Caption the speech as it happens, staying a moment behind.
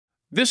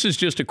This is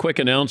just a quick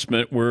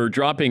announcement. We're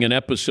dropping an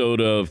episode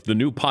of the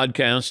new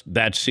podcast,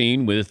 That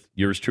Scene, with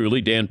yours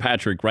truly, Dan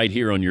Patrick, right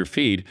here on your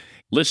feed.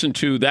 Listen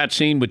to That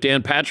Scene with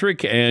Dan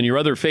Patrick and your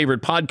other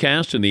favorite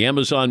podcasts in the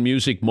Amazon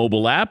Music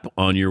mobile app,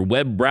 on your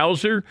web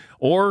browser,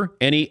 or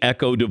any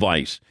Echo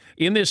device.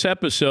 In this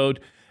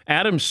episode,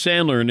 Adam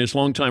Sandler and his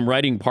longtime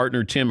writing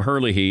partner, Tim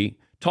Herlihy,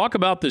 talk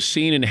about the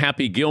scene in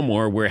Happy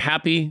Gilmore where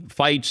Happy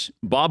fights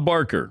Bob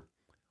Barker.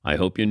 I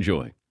hope you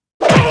enjoy.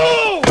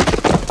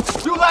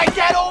 You like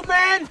that, old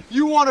man?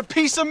 You want a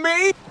piece of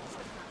me?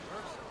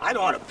 I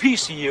don't want a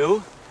piece of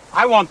you.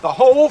 I want the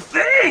whole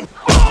thing.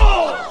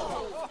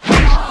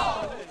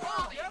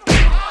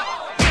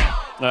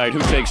 All right, who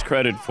takes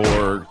credit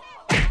for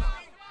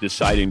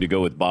deciding to go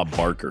with Bob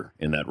Barker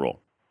in that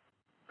role?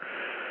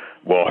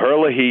 Well,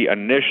 Herlihy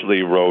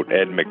initially wrote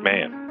Ed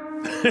McMahon.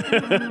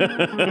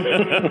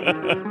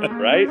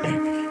 Right?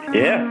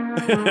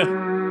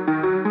 Yeah.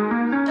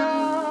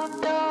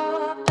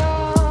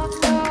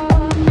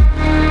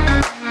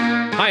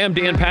 Hi, I'm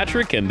Dan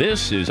Patrick, and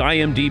this is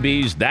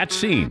IMDb's That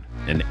Scene,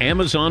 an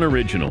Amazon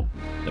original,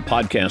 the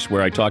podcast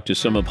where I talk to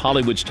some of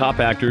Hollywood's top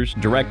actors,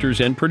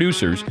 directors, and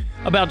producers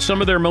about some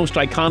of their most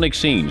iconic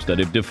scenes that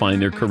have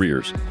defined their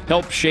careers,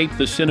 helped shape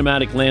the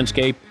cinematic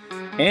landscape,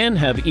 and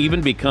have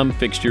even become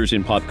fixtures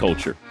in pop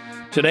culture.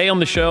 Today on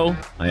the show,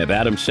 I have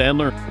Adam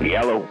Sandler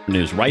and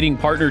his writing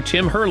partner,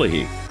 Tim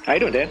Herlihy. How you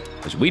doing, Dan?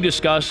 As we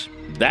discuss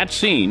that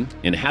scene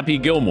in Happy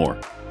Gilmore,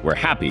 where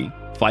Happy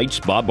fights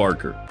Bob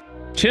Barker.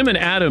 Tim and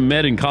Adam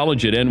met in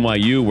college at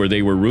NYU where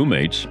they were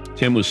roommates.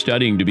 Tim was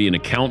studying to be an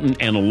accountant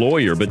and a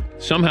lawyer, but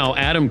somehow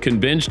Adam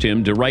convinced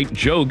him to write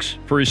jokes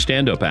for his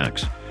stand-up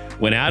acts.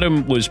 When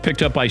Adam was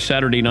picked up by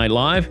Saturday Night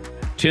Live,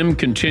 Tim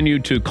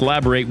continued to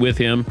collaborate with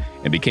him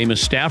and became a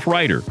staff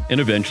writer and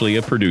eventually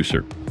a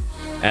producer.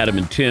 Adam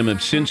and Tim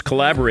have since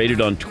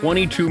collaborated on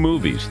 22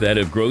 movies that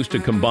have grossed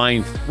a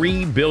combined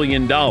 $3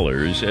 billion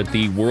at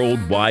the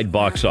worldwide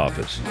box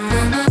office.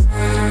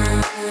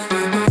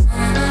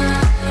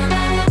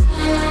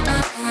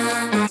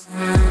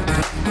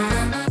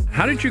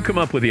 How did you come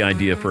up with the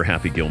idea for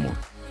Happy Gilmore?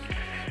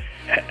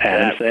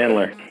 Adam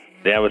Sandler.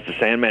 That was the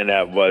Sandman.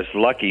 That was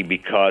lucky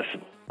because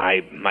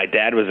my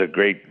dad was a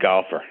great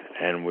golfer,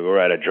 and we were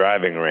at a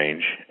driving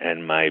range,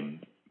 and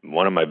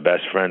one of my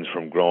best friends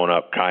from growing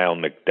up, Kyle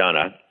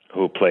McDonough,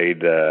 who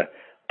played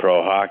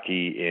pro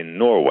hockey in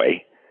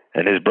Norway,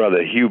 and his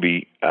brother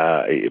Hubie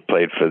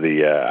played for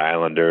the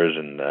Islanders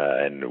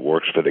and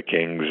works for the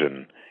Kings,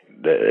 and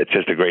it's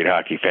just a great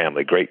hockey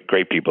family,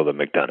 great people, the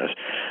McDonoughs.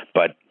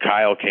 But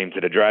Kyle came to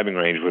the driving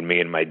range with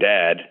me and my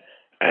dad,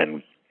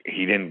 and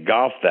he didn't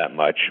golf that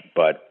much,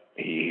 but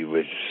he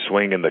was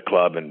swinging the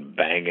club and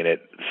banging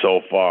it so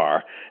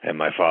far. And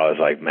my father's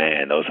like,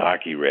 man, those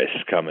hockey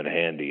wrists come in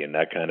handy and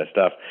that kind of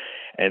stuff.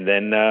 And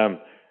then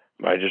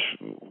I just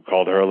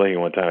called Herlihy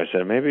one time. I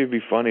said, maybe it'd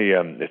be funny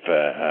if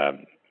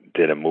I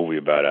did a movie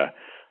about a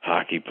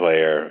hockey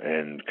player,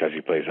 and because he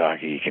plays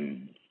hockey, he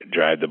can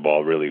drive the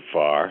ball really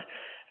far.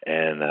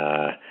 And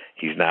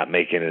he's not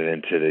making it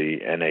into the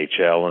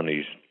NHL, and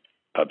he's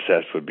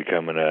obsessed with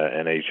becoming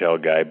an NHL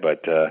guy.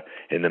 But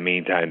in the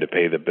meantime, to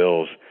pay the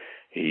bills,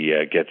 he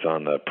gets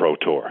on the pro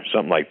tour,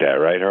 something like that,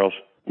 right, Earls?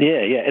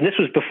 Yeah. And this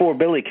was before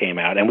Billy came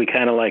out, and we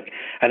kind of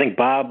I think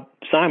Bob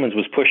Simons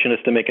was pushing us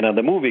to make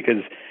another movie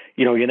because,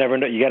 you never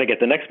know. You got to get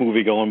the next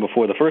movie going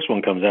before the first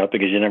one comes out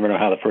because you never know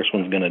how the first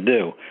one's going to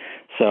do.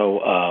 So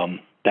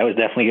that was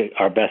definitely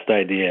our best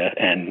idea.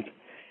 And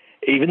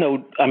even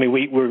though,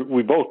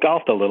 we both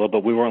golfed a little,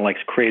 but we weren't like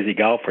crazy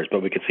golfers,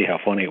 but we could see how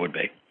funny it would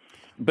be.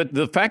 But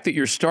the fact that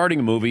you're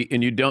starting a movie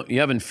and you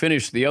haven't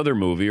finished the other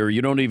movie, or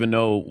you don't even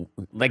know,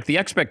 like the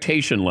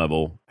expectation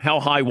level, how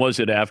high was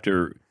it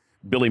after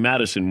Billy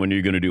Madison when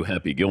you're going to do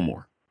Happy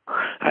Gilmore?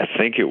 I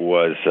think it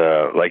was,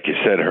 like you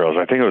said, Hurls,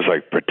 I think it was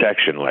like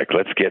protection, like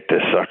let's get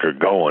this sucker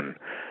going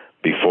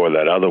before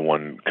that other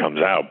one comes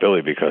out,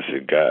 Billy, because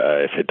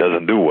if it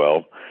doesn't do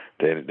well,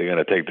 they're going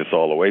to take this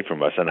all away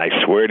from us. And I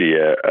swear to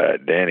you,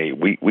 Danny,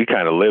 we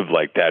kind of lived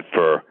like that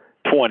for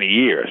 20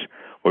 years.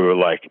 We were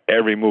like,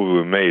 every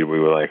movie we made, we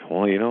were like,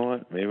 well, you know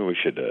what? Maybe we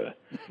should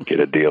get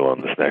a deal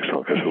on this next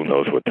one because who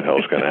knows what the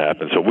hell's going to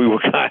happen. So we were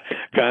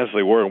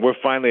constantly working. We're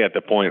finally at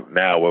the point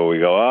now where we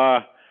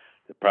go,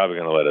 they're probably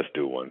going to let us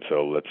do one.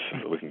 So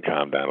we can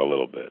calm down a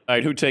little bit. All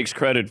right, who takes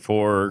credit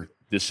for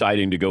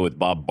deciding to go with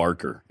Bob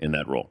Barker in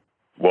that role?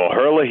 Well,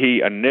 Herlihy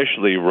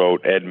initially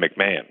wrote Ed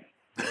McMahon.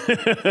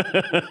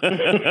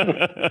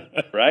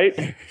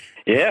 Right?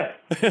 Yeah.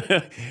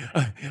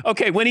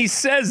 Okay, when he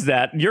says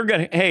that,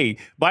 hey,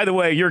 by the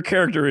way, your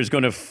character is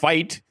going to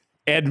fight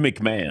Ed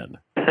McMahon.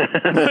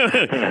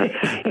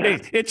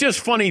 It's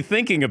just funny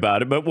thinking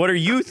about it, but what are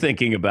you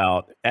thinking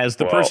about as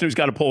the person who's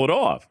got to pull it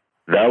off?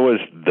 That was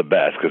the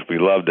best because we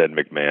loved Ed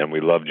McMahon.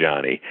 We loved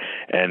Johnny.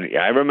 And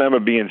I remember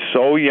being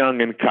so young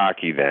and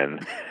cocky then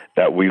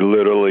that we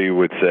literally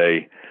would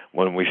say,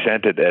 when we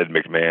sent it to Ed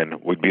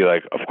McMahon, we'd be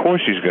like, of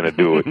course he's going to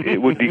do it.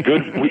 It would be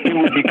good. It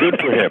would be good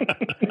for him.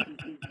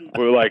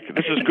 We're like,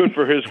 this is good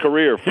for his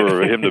career,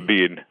 for him to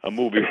be in a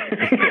movie.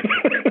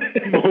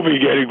 movie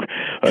getting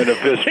in a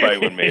fist fight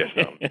with me or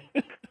something.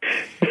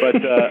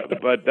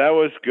 But that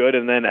was good.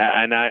 And then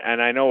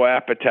I know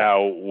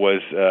Apatow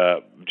was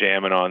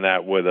jamming on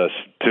that with us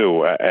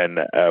too. And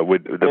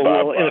with the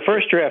Bob. In the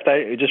first draft,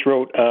 I just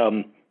wrote.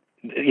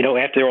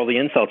 After all the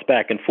insults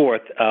back and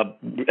forth,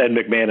 Ed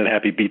McMahon and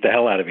Happy beat the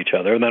hell out of each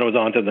other, and then it was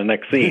on to the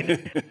next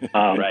scene.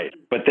 Right.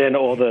 But then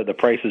all the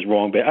Price is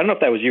Wrong. But I don't know if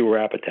that was you or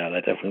Apatow.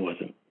 That definitely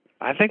wasn't.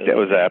 I think that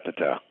was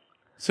Apatow.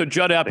 So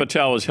Judd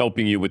Apatow is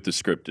helping you with the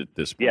script at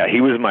this point. Yeah,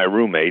 he was my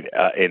roommate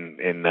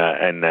in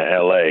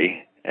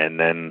L.A. And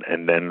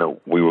then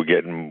we were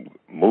getting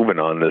moving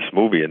on this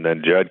movie, and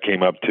then Judd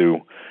came up to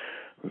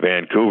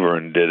Vancouver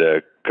and did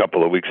a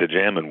couple of weeks of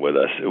jamming with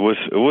us. It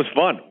was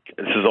fun.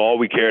 This is all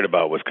we cared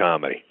about was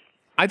comedy.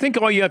 I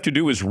think all you have to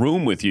do is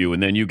room with you,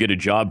 and then you get a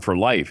job for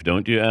life,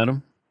 don't you,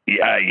 Adam?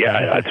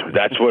 Yeah,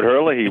 that's what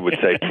Hurley would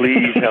say.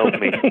 Please help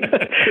me.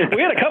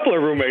 We had a couple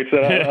of roommates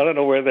that I don't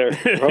know where they're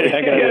probably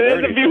hanging out.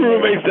 There's a few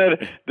roommates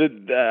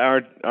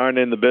that aren't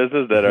in the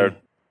business that are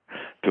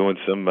doing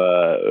some.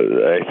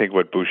 I think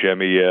what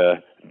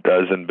Buscemi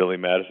does in Billy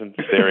Madison,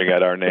 staring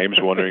at our names,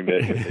 wondering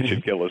if they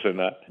should kill us or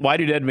not. Why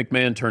did Ed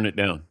McMahon turn it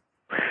down?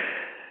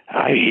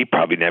 He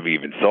probably never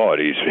even saw it.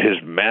 His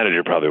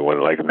manager probably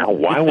went like, "Now,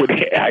 why would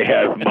I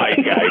have my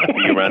guy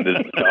be around this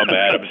dumb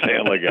Adam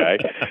Sandler guy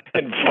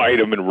and fight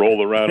him and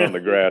roll around on the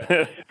grass?"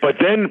 But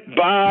then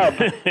Bob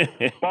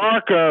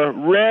Barker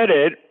read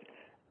it,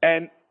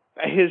 and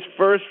his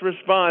first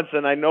response,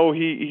 and I know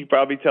he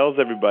probably tells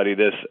everybody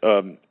this,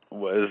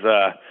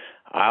 was,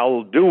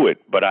 "I'll do it,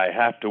 but I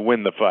have to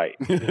win the fight."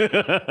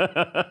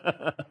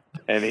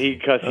 And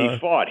because he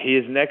fought,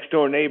 his next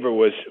door neighbor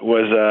was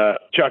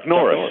Chuck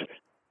Norris.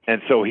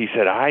 And so he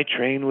said, "I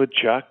train with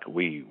Chuck.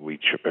 We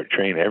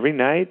train every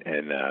night,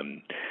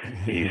 and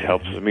he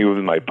helps me with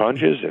my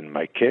punches and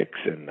my kicks.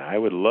 And I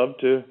would love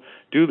to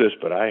do this,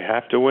 but I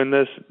have to win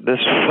this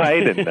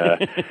fight." And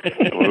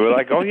we were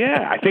like, "Oh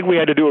yeah!" I think we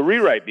had to do a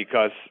rewrite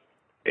because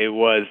it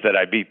was that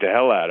I beat the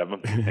hell out of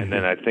him, and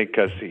then I think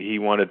because he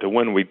wanted to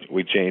win,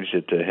 we changed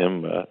it to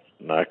him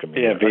knocking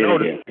me out.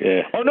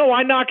 Yeah. Oh no,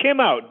 I knock him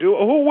out.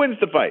 Who wins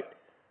the fight?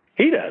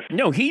 He does.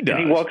 No, he does.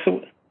 And he walks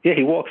away. Yeah,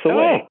 he walks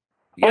away.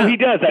 Oh, he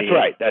does. That's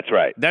right. That's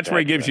right. That's where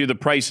he gives you the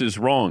Price is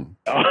Wrong.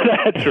 Oh,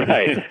 that's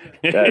right.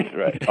 That's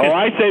right. Oh,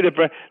 I say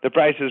the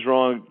Price is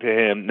Wrong to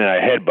him, and I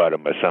headbutt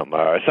him or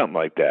something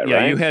like that. Yeah,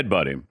 right? you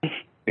headbutt him.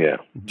 Yeah.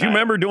 Do you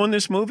remember doing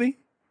this movie?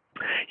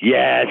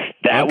 Yes,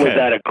 that was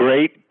at a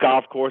great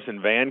golf course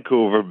in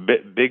Vancouver.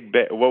 Big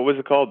Bear, what was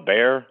it called?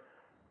 Bear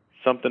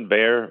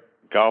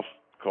Golf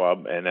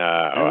Club,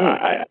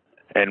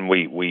 and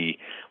we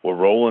were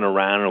rolling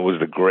around, and it was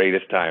the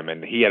greatest time.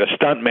 And he had a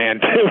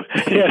stuntman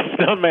too. He had a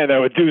stuntman that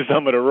would do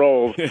some of the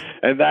rolls,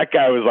 and that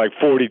guy was like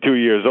 42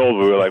 years old.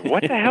 We were like,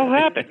 "What the hell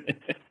happened?"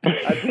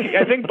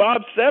 I think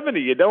Bob's 70.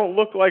 You don't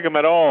look like him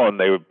at all. And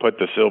they would put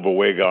the silver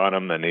wig on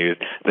him, and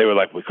they were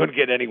like, "We couldn't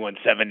get anyone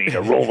 70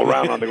 to roll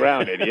around on the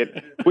ground,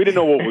 idiot." We didn't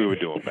know what we were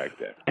doing back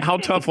then. How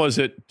tough was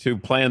it to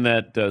plan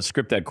that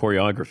script, that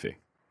choreography?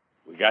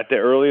 We got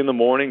there early in the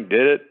morning,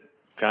 did it,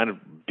 kind of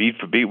beat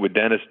for beat with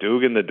Dennis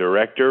Dugan, the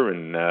director,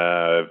 and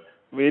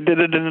we did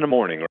it in the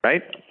morning,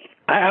 right?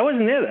 I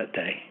wasn't there that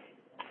day.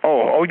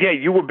 Oh, yeah,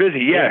 you were busy.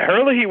 Yeah,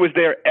 Hurley was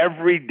there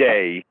every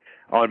day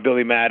on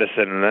Billy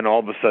Madison, and then all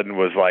of a sudden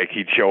was like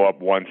he'd show up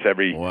once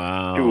every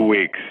 2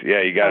 weeks.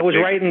 Yeah, you got. I was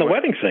writing The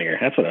Wedding Singer.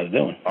 That's what I was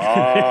doing.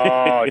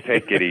 Oh,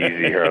 take it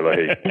easy,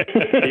 Hurley.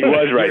 He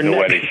was writing The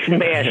Wedding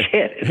smash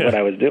hit is what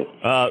I was doing.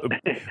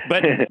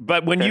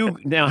 But when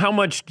how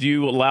much do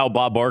you allow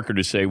Bob Barker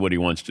to say what he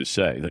wants to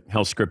say?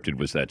 How scripted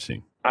was that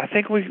scene? I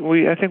think we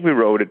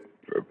wrote it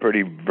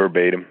pretty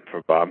verbatim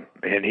for Bob,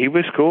 and he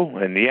was cool.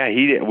 And yeah,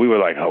 we were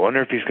like, I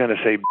wonder if he's going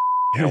to say.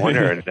 I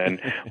wonder. And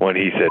then when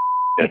he said.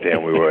 At the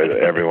end,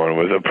 everyone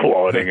was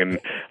applauding and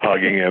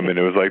hugging him, and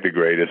it was like the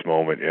greatest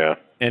moment. Yeah.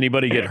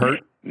 Anybody get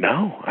hurt?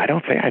 No, I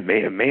don't think I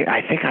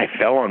I think I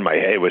fell on my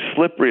head. It was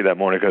slippery that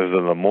morning because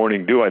of the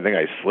morning dew. I think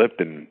I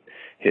slipped and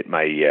hit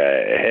my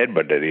head,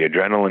 but the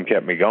adrenaline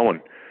kept me going.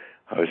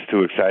 I was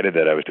too excited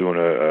that I was doing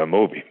a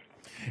movie.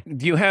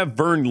 Do you have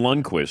Vern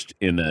Lundquist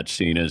in that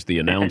scene as the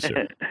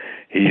announcer?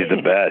 He's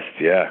the best,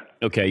 yeah.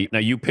 Okay, now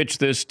you pitched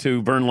this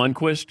to Vern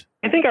Lundquist?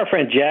 I think our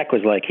friend Jack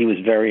was like, he was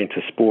very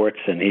into sports,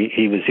 and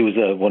he was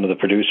one of the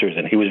producers,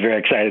 and he was very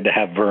excited to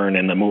have Vern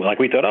in the movie. Like,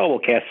 we thought, we'll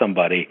cast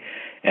somebody.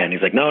 And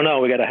he's like, no,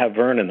 we got to have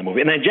Vern in the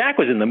movie. And then Jack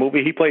was in the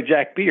movie. He played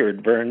Jack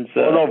Beard, Vern's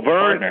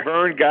partner.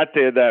 Vern got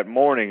there that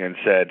morning and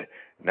said,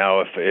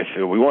 now, if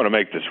we want to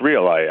make this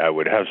real, I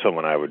would have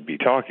someone I would be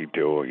talking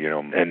to,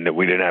 and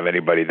we didn't have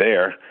anybody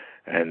there.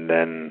 And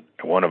then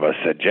one of us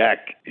said,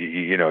 Jack,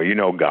 you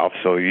know golf,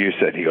 so you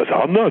said, he goes,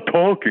 I'm not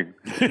talking.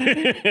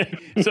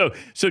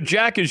 So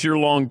Jack is your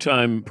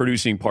longtime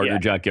producing partner,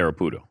 Jack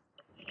Garaputo.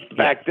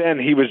 Back then,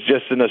 he was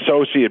just an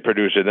associate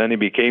producer. Then he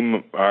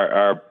became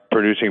our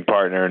producing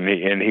partner,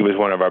 and he was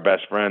one of our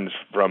best friends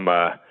from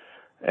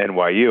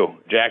NYU.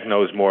 Jack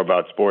knows more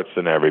about sports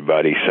than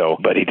everybody,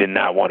 but he did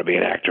not want to be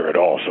an actor at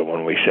all. So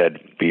when we said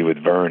be with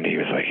Vern, he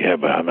was like, yeah,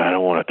 but I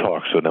don't want to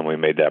talk. So then we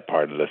made that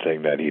part of the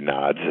thing that he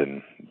nods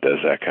and does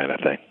that kind of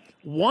thing.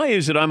 Why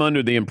is it I'm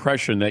under the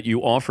impression that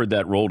you offered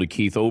that role to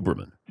Keith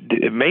Olbermann?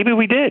 Maybe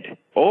we did.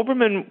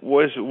 Olbermann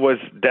was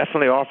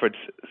definitely offered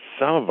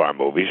some of our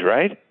movies,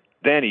 right?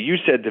 Danny, you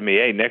said to me,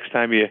 hey, next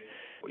time you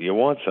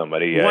want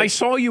somebody. Well, I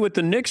saw you at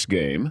the Knicks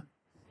game.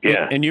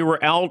 Yeah. And you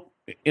were out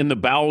in the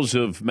bowels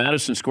of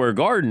Madison Square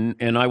Garden,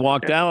 and I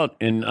walked out,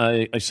 and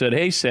I said,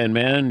 hey,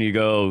 Sandman. You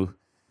go,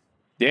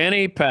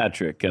 Danny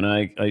Patrick. And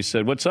I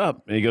said, what's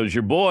up? And he goes,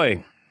 your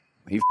boy,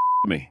 he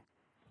f***ed me.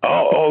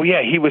 Oh,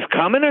 yeah, he was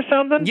coming or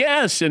something?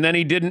 Yes, and then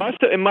he didn't.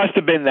 It must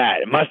have been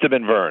that. It must have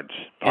been Vern's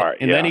part.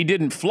 And then he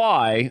didn't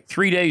fly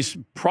 3 days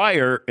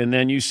prior, and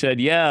then you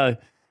said, your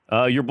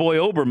boy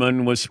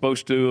Olbermann was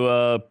supposed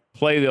to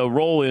play the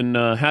role in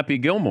Happy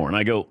Gilmore. And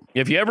I go,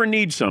 if you ever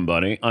need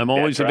somebody, I'm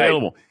always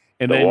available.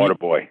 And the then Water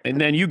Boy. And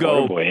then you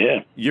go,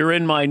 Waterboy, you're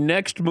in my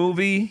next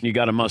movie. You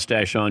got a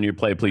mustache on. You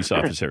play a police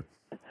officer.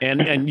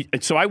 and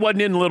so I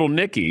wasn't in Little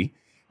Nicky.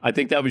 I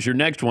think that was your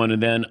next one,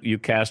 and then you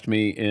cast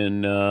me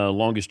in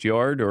Longest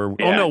Yard,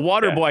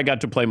 Waterboy. I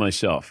got to play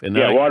myself. And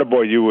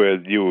Waterboy, you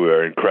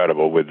were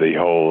incredible with the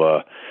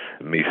whole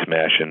me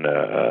smashing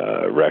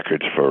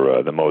records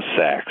for the most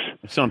sacks,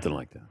 something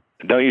like that.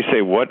 Don't you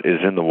say what is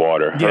in the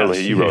water? Yes,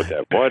 Hurley, you wrote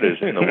that. What is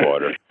in the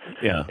water?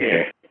 Yeah.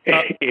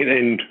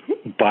 in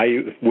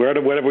Bayou,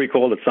 whatever we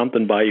called it,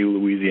 something Bayou,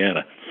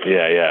 Louisiana.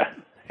 Yeah.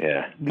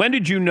 When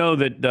did you know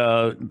that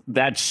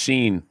that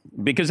scene?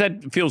 Because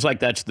that feels like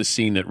that's the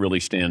scene that really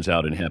stands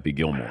out in Happy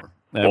Gilmore.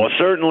 Well, it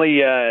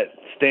certainly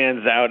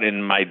stands out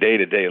in my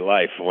day-to-day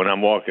life. When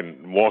I'm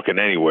walking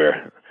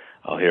anywhere,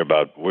 I'll hear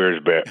about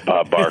where's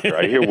Bob Barker.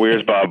 I hear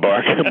where's Bob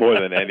Barker more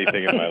than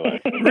anything in my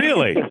life.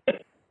 Really?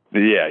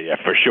 Yeah,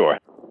 for sure.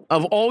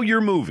 Of all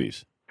your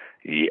movies?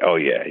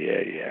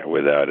 Yeah,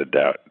 without a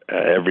doubt.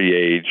 Every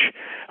age.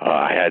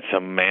 I had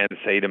some man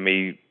say to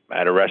me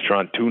at a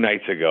restaurant 2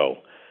 nights ago,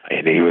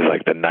 and he was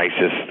like the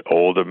nicest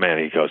older man.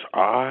 He goes,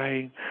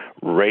 I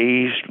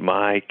raised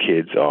my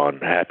kids on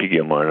Happy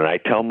Gilmore, and I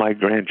tell my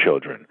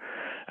grandchildren,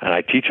 and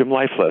I teach them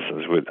life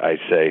lessons. I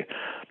say,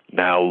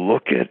 now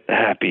look at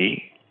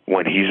Happy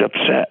when he's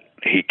upset.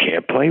 He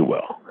can't play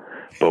well.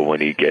 But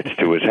when he gets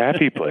to his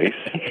happy place,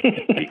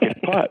 he can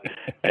putt,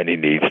 and he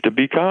needs to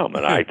be calm.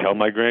 And I tell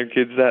my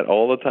grandkids that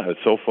all the time. It's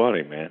so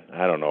funny, man.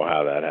 I don't know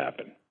how that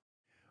happened.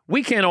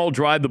 We can't all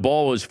drive the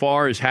ball as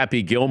far as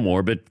Happy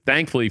Gilmore, but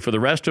thankfully for the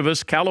rest of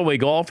us, Callaway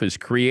Golf has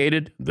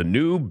created the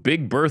new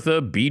Big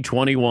Bertha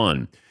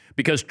B21.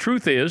 Because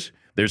truth is,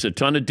 there's a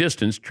ton of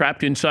distance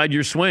trapped inside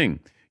your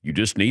swing. You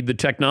just need the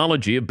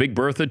technology of Big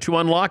Bertha to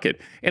unlock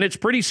it. And it's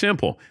pretty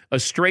simple. A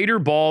straighter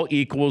ball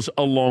equals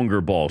a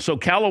longer ball. So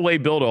Callaway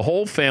built a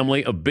whole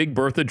family of Big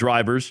Bertha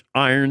drivers,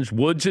 irons,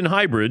 woods, and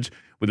hybrids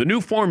with a new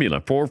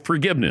formula for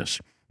forgiveness.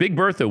 Big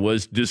Bertha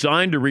was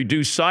designed to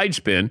reduce side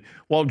spin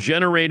while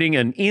generating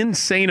an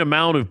insane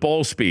amount of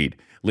ball speed,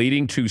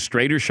 leading to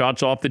straighter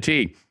shots off the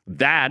tee.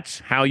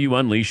 That's how you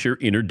unleash your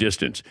inner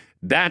distance.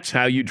 That's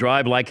how you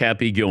drive like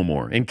Happy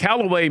Gilmore. And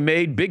Callaway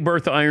made Big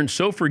Bertha irons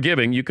so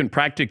forgiving you can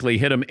practically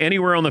hit them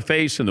anywhere on the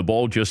face and the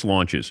ball just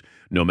launches.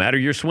 No matter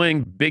your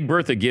swing, Big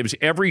Bertha gives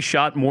every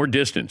shot more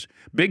distance.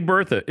 Big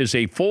Bertha is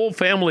a full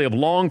family of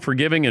long,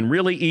 forgiving, and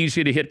really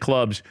easy to hit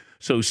clubs.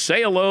 So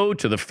say hello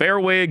to the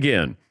fairway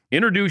again.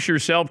 Introduce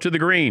yourself to the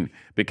green,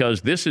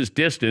 because this is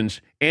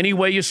distance any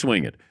way you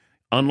swing it.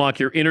 Unlock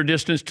your inner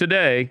distance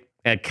today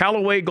at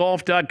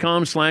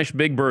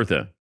CallawayGolf.com/Big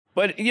Bertha.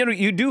 But,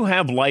 you do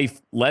have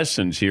life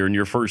lessons here in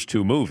your first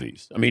 2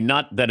 movies. I mean,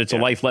 not that it's a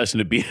life lesson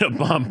to be a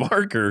Bob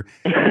Barker,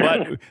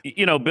 but,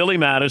 Billy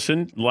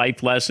Madison,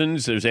 life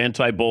lessons, there's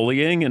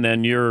anti-bullying, and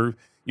then you're,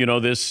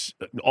 this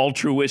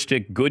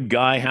altruistic good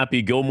guy,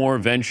 Happy Gilmore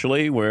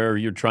eventually, where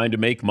you're trying to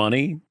make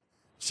money.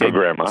 Save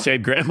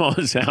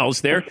grandma's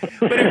house there.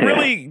 But it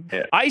really,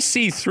 I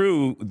see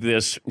through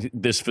this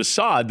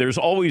facade, there's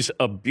always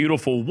a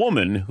beautiful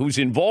woman who's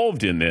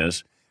involved in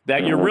this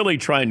that you're really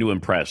trying to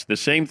impress. The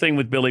same thing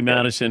with Billy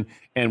Madison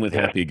and with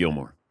Happy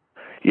Gilmore.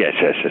 Yes.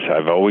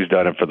 I've always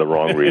done it for the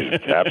wrong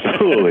reasons.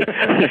 Absolutely.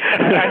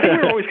 I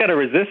think we're always kind of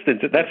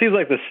resistant. That seems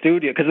like the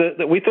studio, because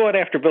we thought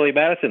after Billy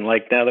Madison,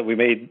 like now that we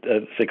made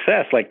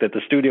success, like that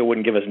the studio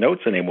wouldn't give us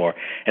notes anymore.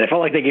 And it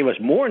felt like they gave us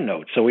more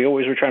notes. So we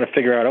always were trying to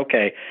figure out,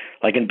 okay,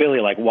 like in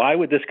Billy, like why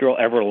would this girl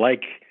ever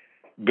like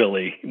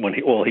Billy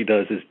when all he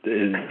does is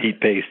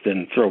eat paste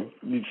and throw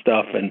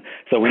stuff? And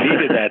so we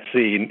needed that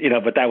scene,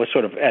 but that was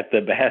sort of at the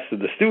behest of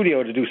the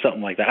studio to do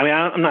something like that. I mean,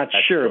 I'm not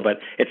sure,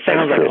 but it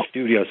sounds like a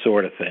studio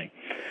sort of thing.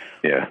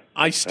 Yeah.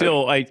 I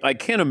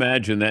can't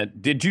imagine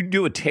that. Did you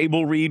do a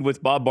table read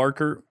with Bob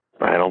Barker?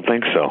 I don't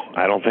think so.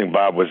 I don't think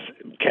Bob was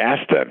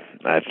cast then.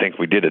 I think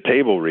we did a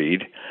table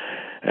read,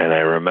 and I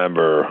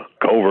remember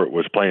Covert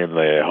was playing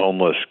the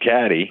homeless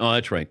caddy. Oh,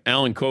 that's right.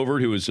 Alan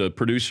Covert, who was a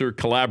producer,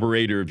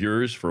 collaborator of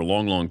yours for a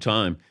long, long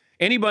time.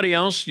 Anybody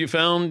else you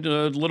found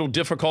a little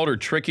difficult or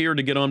trickier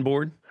to get on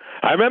board?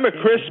 I remember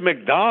Chris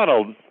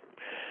McDonald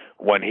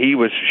when he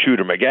was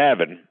Shooter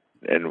McGavin,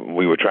 and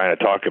we were trying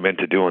to talk him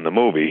into doing the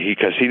movie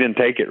because he didn't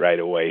take it right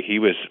away. He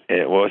was,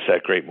 what was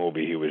that great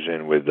movie he was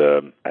in with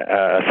Thelma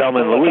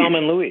and Louise? Thelma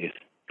and Louise.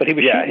 But he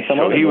was shooting some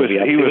other movie.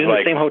 He was in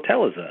the same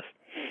hotel as us.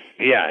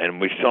 Yeah, and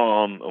we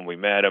saw him, and we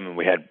met him, and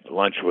we had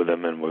lunch with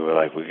him, and we were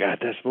like, we got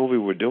this movie,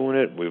 we're doing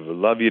it, we would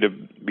love you to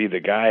be the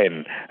guy.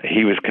 And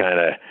he was kind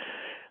of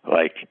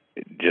like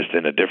just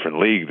in a different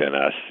league than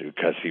us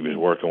because he was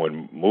working with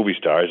movie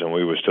stars, and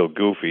we were still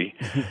goofy.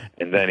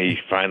 And then he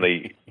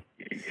finally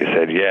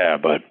said, yeah,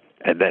 but...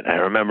 And then I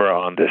remember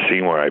on this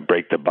scene where I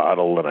break the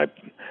bottle, and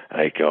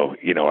I go,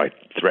 I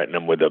threaten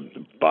him with a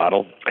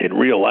bottle. In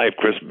real life,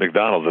 Chris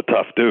McDonald's a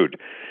tough dude.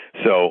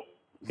 So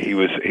he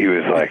was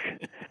like,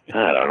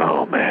 I don't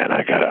know, man.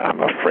 I'm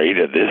afraid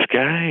of this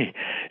guy.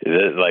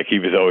 Like he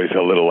was always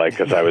a little like,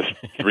 because I was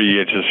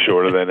 3 inches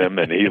shorter than him,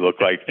 and he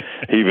looked like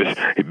he was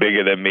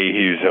bigger than me.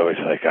 He was always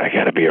like, I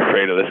got to be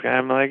afraid of this guy.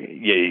 I'm like,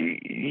 yeah,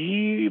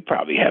 you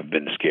probably have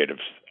been scared of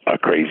a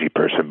crazy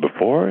person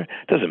before.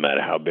 Doesn't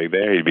matter how big they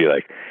are. He'd be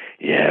like,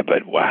 yeah,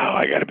 but wow,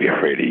 I got to be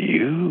afraid of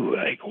you.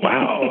 Like,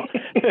 wow.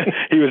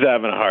 He was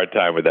having a hard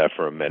time with that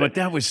for a minute. But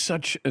that was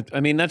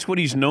that's what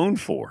he's known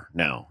for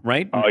now,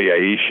 right? Oh, yeah,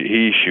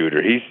 he's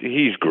shooter.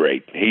 He's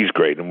great. He's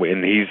great. And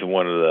he's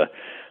one of the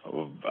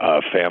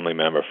family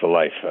member for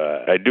life.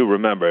 I do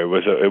remember it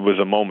was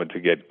a moment to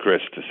get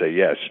Chris to say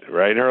yes,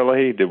 right,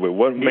 Hurley?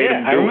 What made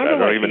him do it? I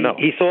don't even know.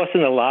 He saw us in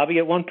the lobby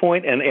at one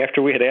point, and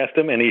after we had asked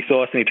him, and he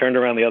saw us, and he turned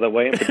around the other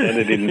way and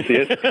pretended he didn't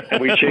see us,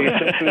 and we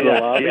chased him through the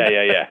lobby.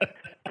 Yeah.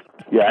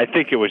 Yeah, I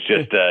think it was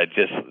just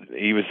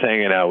he was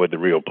hanging out with the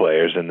real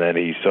players, and then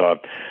he saw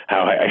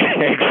how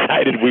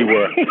excited we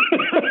were.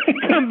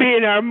 Come be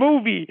in our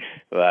movie.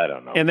 Well, I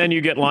don't know. And then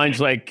you get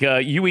lines like,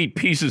 you eat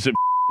pieces of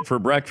for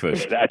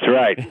breakfast. That's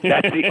right.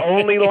 That's the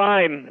only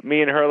line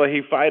me and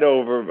Hurley fight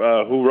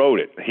over who wrote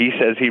it. He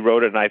says he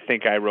wrote it, and I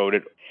think I wrote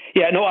it.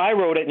 Yeah, no, I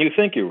wrote it, and you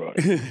think you wrote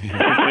it.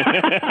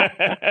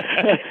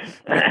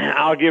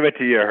 I'll give it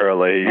to you,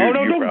 Hurley.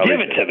 Don't give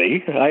it to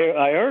me.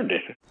 I earned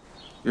it.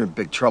 You're in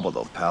big trouble,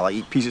 though, pal. I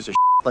eat pieces of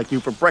like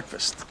you for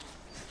breakfast.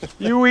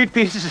 You eat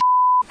pieces of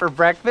for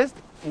breakfast?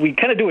 We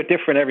kind of do it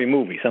different every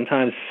movie.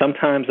 Sometimes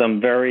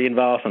I'm very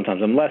involved.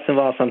 Sometimes I'm less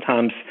involved.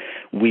 Sometimes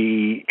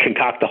we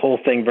concoct the whole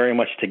thing very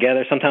much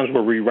together. Sometimes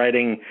we're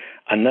rewriting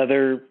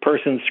another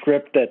person's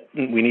script that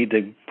we need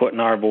to put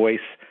in our voice.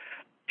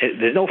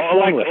 There's no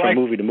formula from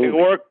movie to movie. It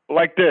works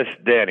like this,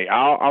 Danny.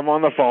 I'm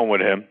on the phone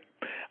with him.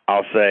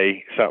 I'll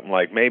say something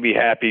like, maybe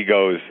Happy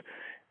goes,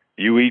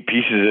 you eat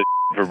pieces of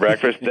for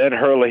breakfast. Then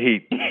Hurley,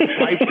 he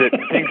types it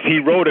and thinks he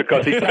wrote it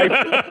because he typed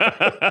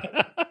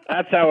it.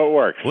 That's how it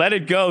works. Let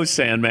it go,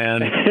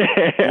 Sandman.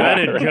 Let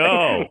it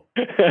go.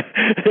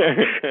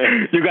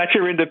 You got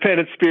your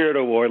Independent Spirit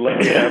Award.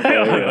 Let's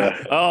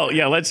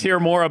let's hear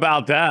more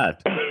about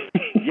that.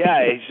 Yeah,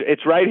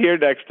 it's right here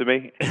next to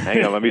me.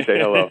 Hang on, let me say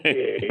hello.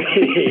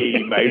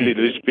 Hey, my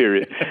little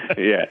spirit.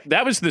 Yeah.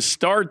 That was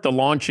the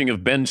launching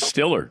of Ben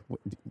Stiller.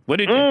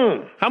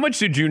 How much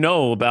did you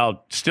know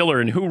about Stiller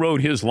and who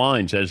wrote his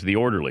lines as the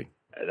orderly?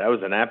 That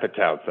was an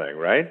Apatow thing,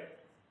 right?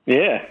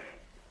 Yeah.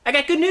 I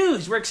got good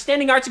news. We're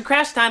extending arts and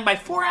crafts time by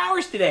 4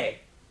 hours today.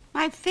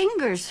 My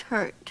fingers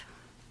hurt.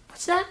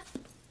 What's that?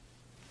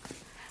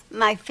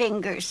 My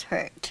fingers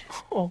hurt.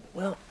 Oh,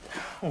 well,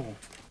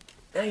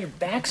 now your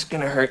back's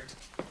gonna hurt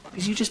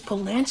because you just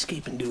pulled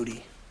landscaping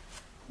duty.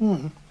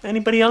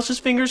 Anybody else's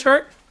fingers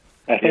hurt?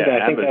 I think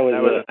that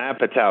was an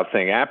Apatow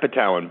thing.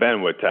 Apatow and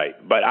Ben were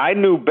tight. But I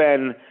knew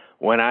Ben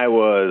when I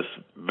was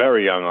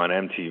very young on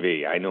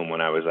MTV. I knew him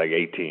when I was like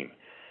 18.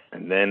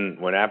 And then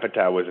when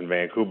Apatow was in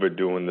Vancouver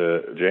doing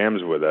the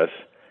jams with us,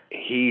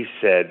 he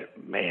said,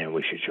 man,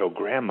 we should show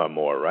Grandma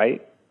more,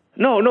 right?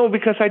 No,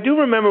 because I do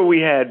remember we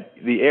had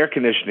the air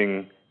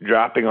conditioning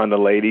dropping on the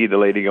lady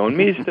going,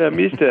 Mister.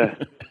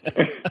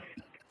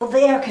 Well, the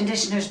air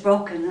conditioner's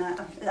broken.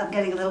 I'm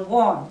getting a little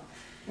warm.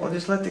 Well,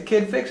 just let the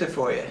kid fix it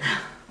for you.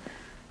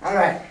 All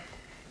right.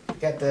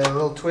 Got the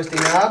little twisty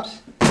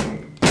knobs.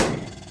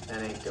 That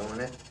ain't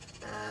doing it.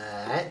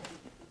 All right.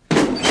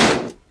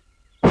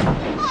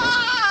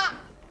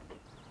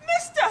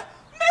 Mister!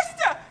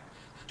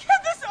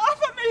 Get this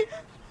off of me!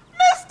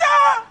 Mister!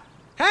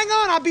 Hang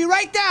on, I'll be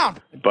right down.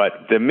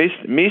 But the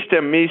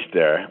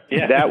Mister,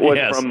 that was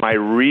from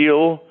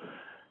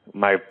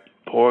my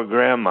poor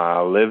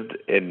grandma lived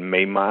in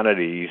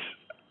Maimonides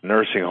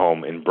nursing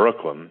home in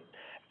Brooklyn.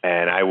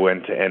 And I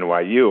went to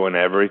NYU, and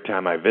every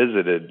time I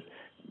visited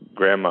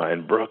Grandma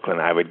in Brooklyn,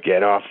 I would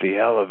get off the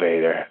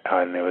elevator,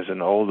 and there was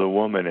an older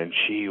woman, and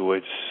she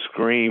would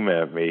scream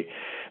at me,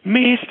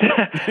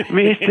 Mister,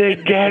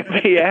 get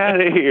me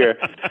out of here.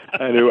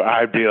 And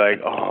I'd be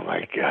like, oh,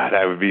 my God.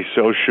 I would be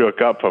so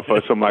shook up.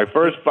 So my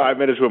first 5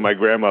 minutes with my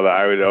grandmother,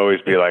 I would always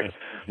be like,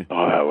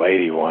 oh, that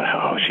lady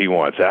she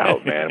wants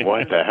out, man.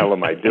 What the hell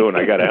am I doing?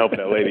 I got to help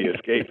that lady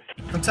escape.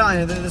 I'm telling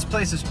you, this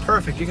place is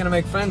perfect. You're going to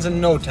make friends in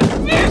no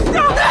time. Mister!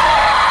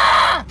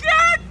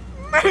 Get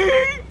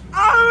me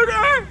out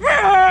of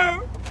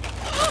here!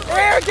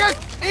 Here,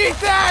 just eat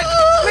that!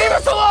 Leave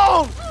us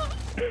alone!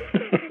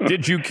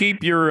 Did you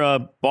keep your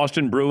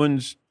Boston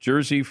Bruins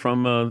jersey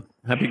from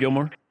Happy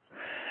Gilmore?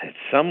 It's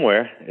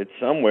somewhere. It's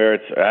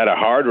at a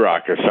Hard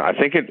Rock or something. I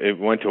think it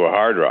went to a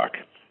Hard Rock.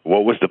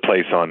 what was the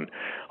place on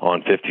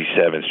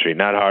 57th Street?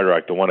 Not Hard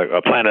Rock, the one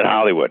Planet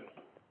Hollywood.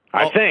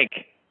 I think.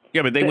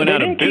 Yeah, but they went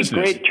out of business. They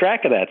didn't keep great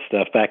track of that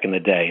stuff back in the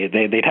day.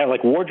 They'd have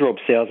like wardrobe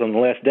sales on the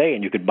last day,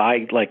 and you could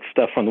buy like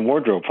stuff from the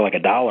wardrobe for like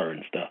 $1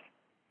 and stuff.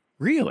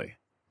 Really?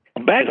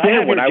 Back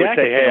then, when I would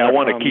say, "Hey, I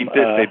want to keep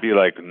this," they'd be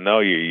like, "No,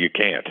 you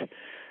can't."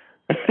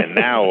 And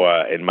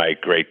now, in my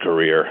great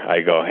career,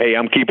 I go, "Hey,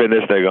 I'm keeping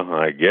this." They go,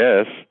 "I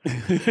guess."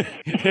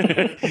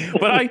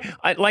 But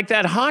I like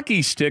that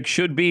hockey stick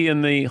should be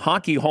in the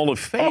Hockey Hall of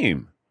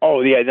Fame.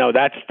 Oh yeah, no,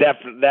 that's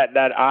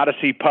that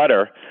Odyssey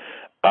putter.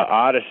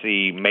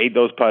 Odyssey made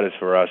those putters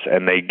for us,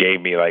 and they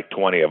gave me like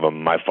 20 of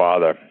them. My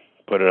father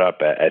put it up.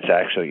 It's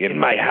actually in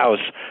my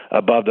house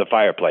above the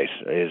fireplace.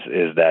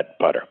 Is that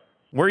putter?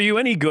 Were you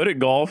any good at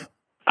golf?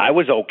 I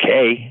was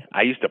okay.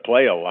 I used to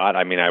play a lot.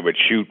 I mean, I would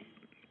shoot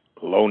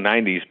low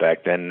 90s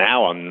back then.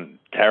 Now I'm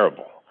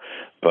terrible.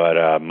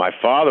 But my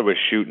father was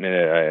shooting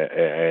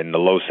in the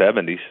low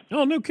 70s.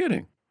 Oh, no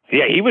kidding.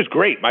 Yeah, he was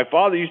great. My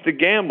father used to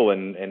gamble,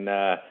 and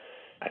I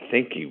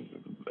think he,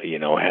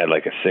 had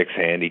like a 6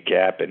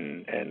 handicap,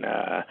 and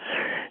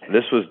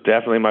this was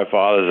definitely my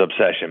father's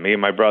obsession. Me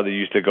and my brother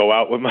used to go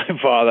out with my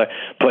father,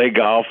 play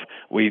golf.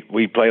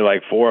 We play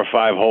like 4 or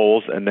 5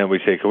 holes, and then we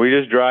say, "Can we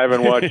just drive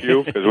and watch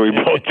you?" Because we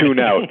both tune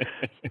out.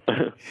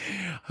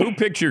 Who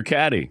picked your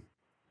caddy?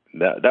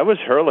 That was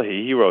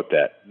Herlihy. He wrote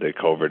the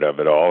covert of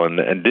it all.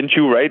 And didn't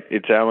you write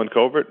It's Alan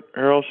Covert,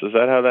 Hurls? Is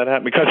that how that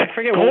happened? Because I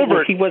forget,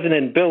 Covert, he wasn't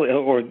in Billy,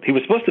 or he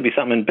was supposed to be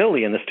something in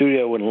Billy, and the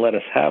studio wouldn't let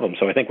us have him.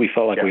 So I think we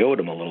felt like we owed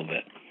him a little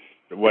bit.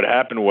 What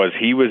happened was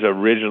he was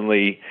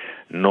originally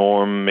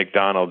Norm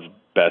Macdonald's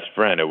best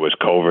friend. It was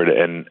Covert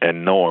and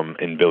Norm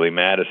in Billy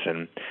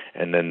Madison,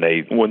 and then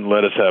they wouldn't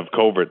let us have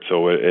Covert,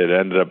 so it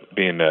ended up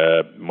being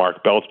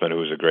Mark Beltzman,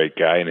 who's a great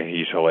guy, and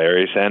he's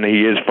hilarious, and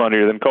he is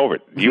funnier than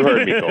Covert. You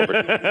heard me,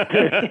 Covert.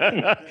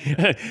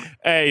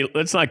 Hey,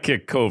 let's not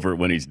kick Covert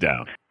when he's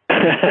down.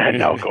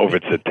 No,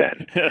 Covert's a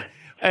 10.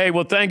 Hey,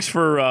 well, thanks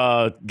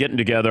for getting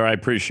together. I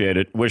appreciate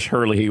it. Wish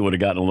Herlihy would have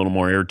gotten a little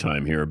more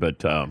airtime here,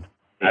 but...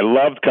 I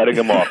loved cutting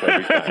him off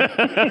every time.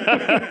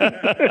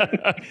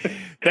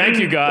 Thank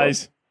you,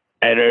 guys.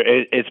 And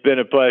it's been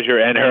a pleasure.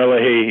 And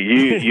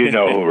Herlihy, you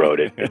know who wrote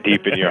it,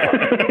 deep in your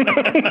heart.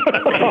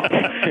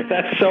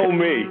 That's so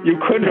me. You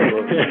couldn't have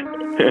wrote it.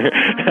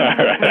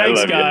 All right,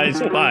 thanks, guys.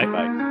 You. Bye.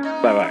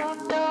 Bye-bye.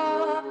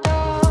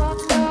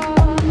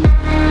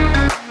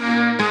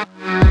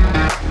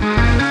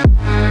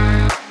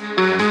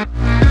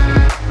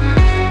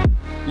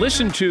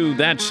 Listen to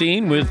That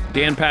Scene with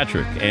Dan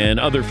Patrick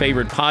and other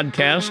favorite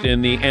podcasts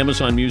in the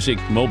Amazon Music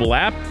mobile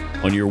app,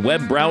 on your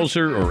web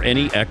browser, or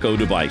any Echo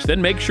device.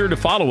 Then make sure to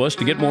follow us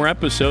to get more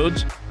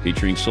episodes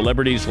featuring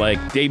celebrities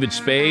like David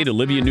Spade,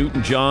 Olivia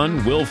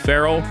Newton-John, Will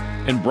Ferrell,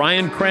 and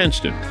Bryan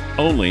Cranston,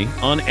 only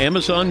on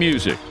Amazon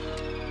Music.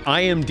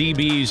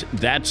 IMDb's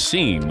That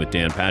Scene with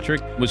Dan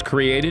Patrick was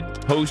created,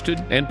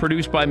 hosted, and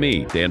produced by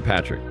me, Dan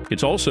Patrick.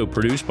 It's also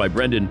produced by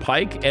Brendan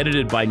Pike,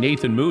 edited by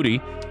Nathan Moody,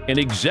 and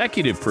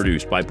executive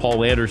produced by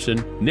Paul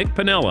Anderson, Nick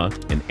Piniella,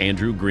 and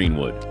Andrew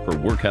Greenwood for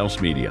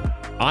Workhouse Media.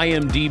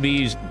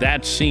 IMDb's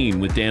That Scene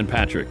with Dan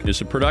Patrick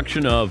is a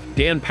production of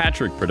Dan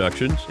Patrick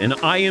Productions and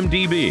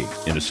IMDb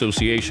in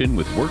association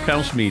with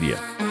Workhouse Media.